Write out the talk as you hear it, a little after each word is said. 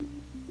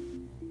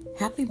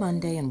Happy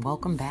Monday and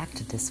welcome back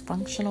to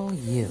Dysfunctional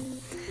You.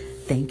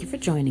 Thank you for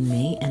joining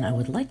me, and I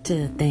would like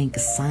to thank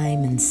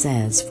Simon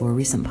Says for a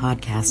recent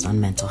podcast on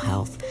mental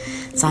health.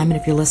 Simon,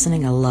 if you're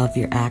listening, I love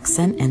your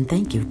accent and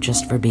thank you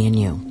just for being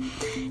you.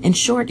 In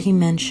short, he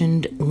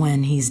mentioned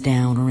when he's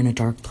down or in a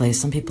dark place,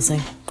 some people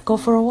say, go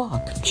for a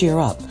walk, cheer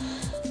up.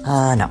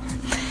 No.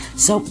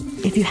 So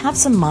if you have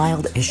some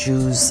mild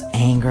issues,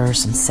 anger,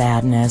 some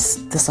sadness,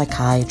 the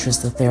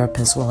psychiatrist, the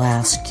therapist will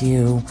ask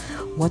you,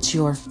 what's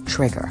your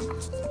trigger?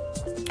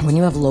 When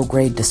you have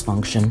low-grade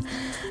dysfunction,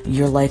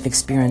 your life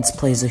experience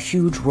plays a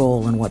huge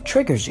role in what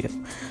triggers you.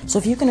 So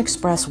if you can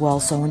express,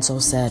 well, so-and-so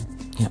said,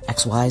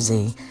 X, Y,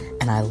 Z,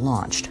 and I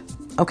launched.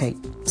 Okay,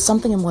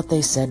 something in what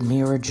they said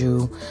mirrored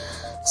you,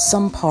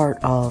 some part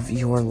of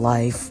your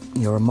life,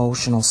 your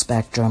emotional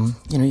spectrum.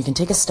 You can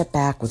take a step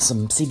back with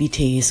some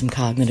CBT, some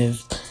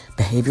cognitive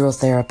behavioral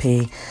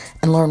therapy,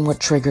 and learn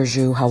what triggers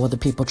you, how other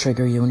people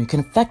trigger you, and you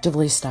can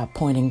effectively stop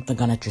pointing the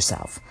gun at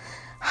yourself.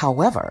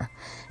 However,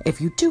 if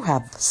you do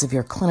have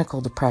severe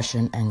clinical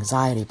depression,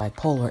 anxiety,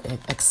 bipolar,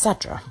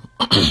 etc.,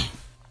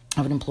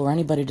 I would implore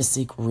anybody to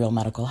seek real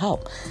medical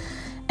help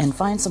and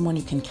find someone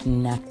you can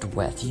connect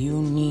with. You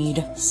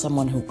need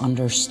someone who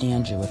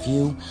understands you. If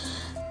you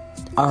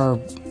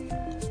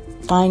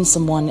find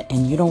someone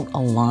and you don't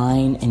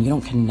align and you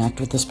don't connect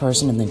with this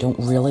person and they don't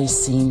really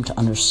seem to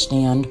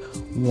understand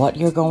what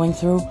you're going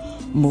through,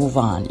 move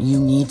on. You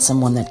need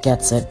someone that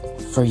gets it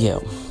for you.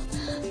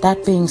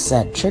 That being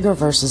said, trigger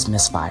versus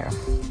misfire.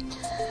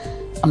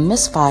 A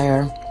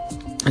misfire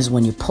is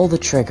when you pull the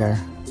trigger,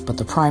 but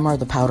the primer or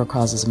the powder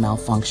causes a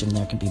malfunction.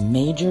 There can be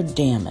major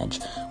damage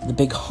with a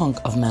big hunk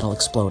of metal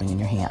exploding in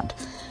your hand.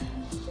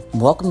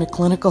 Welcome to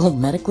clinical,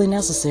 medically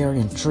necessary,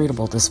 and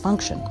treatable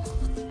dysfunction.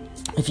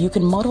 If you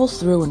can muddle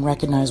through and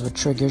recognize what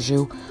triggers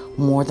you,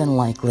 more than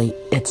likely,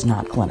 it's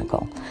not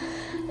clinical.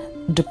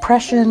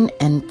 Depression,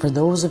 and for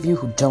those of you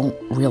who don't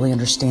really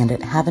understand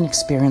it, haven't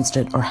experienced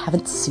it, or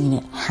haven't seen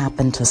it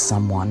happen to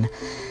someone,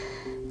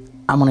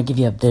 I want to give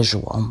you a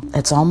visual.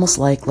 It's almost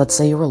like, let's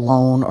say you're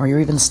alone, or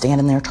you're even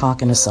standing there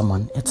talking to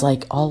someone. It's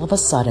like all of a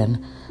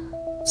sudden,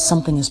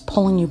 something is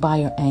pulling you by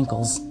your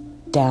ankles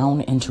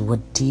down into a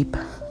deep,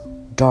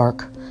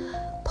 dark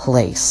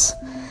place.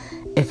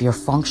 If you're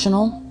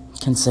functional,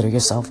 consider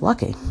yourself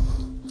lucky.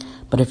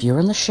 But if you're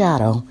in the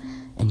shadow,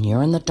 and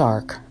you're in the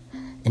dark,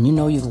 and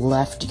you've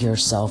left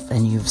yourself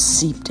and you've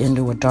seeped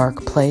into a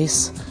dark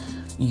place,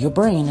 your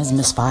brain is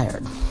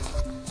misfired.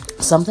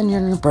 Something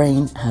in your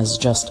brain has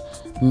just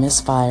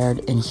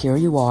misfired, and here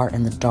you are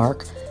in the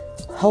dark,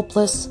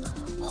 helpless,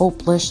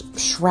 hopeless,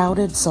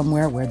 shrouded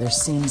somewhere where there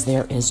seems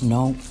there is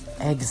no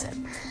exit.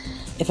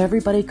 If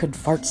everybody could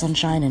fart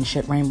sunshine and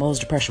shit rainbows,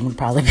 depression would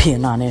probably be a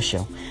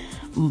non-issue.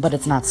 But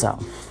it's not so.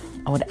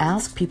 I would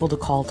ask people to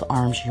call to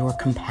arms your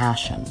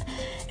compassion.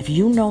 If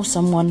you know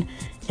someone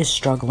is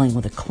struggling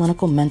with a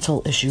clinical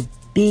mental issue,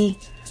 be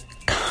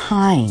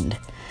kind.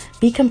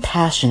 Be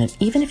compassionate,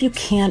 even if you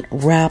can't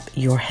wrap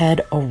your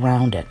head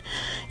around it.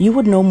 You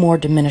would no more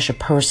diminish a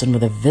person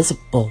with a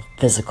visible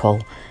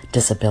physical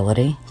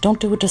disability. Don't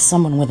do it to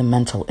someone with a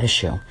mental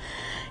issue.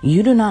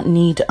 You do not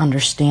need to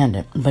understand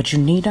it, but you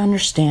need to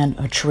understand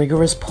a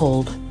trigger is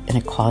pulled and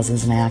it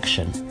causes an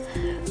action.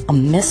 A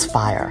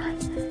misfire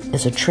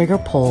is a trigger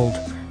pulled,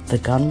 the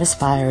gun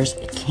misfires,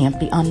 it can't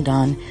be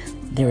undone.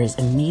 There is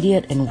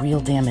immediate and real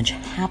damage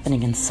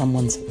happening in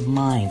someone's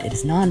mind. It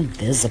is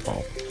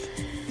non-visible.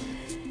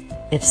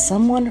 If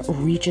someone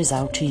reaches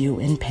out to you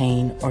in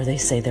pain, or they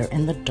say they're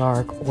in the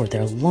dark, or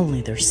they're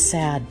lonely, they're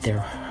sad, they're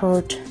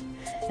hurt,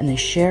 and they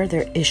share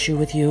their issue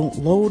with you,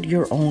 load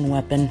your own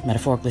weapon,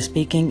 metaphorically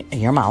speaking, in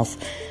your mouth,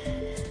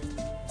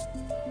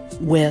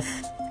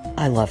 with,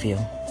 I love you.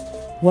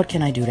 What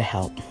can I do to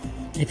help?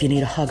 If you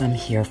need a hug, I'm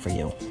here for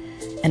you.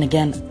 And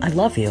again, I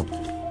love you.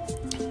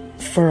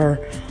 For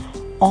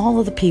all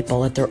of the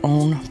people at their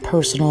own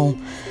personal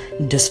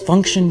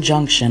dysfunction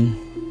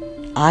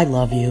junction, I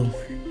love you.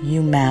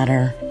 You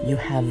matter. You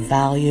have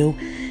value.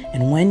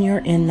 And when you're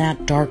in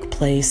that dark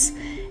place,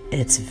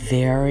 it's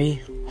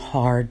very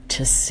hard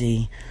to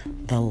see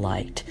the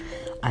light.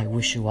 I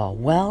wish you all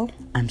well.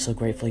 I'm so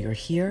grateful you're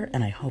here,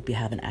 and I hope you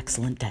have an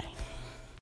excellent day.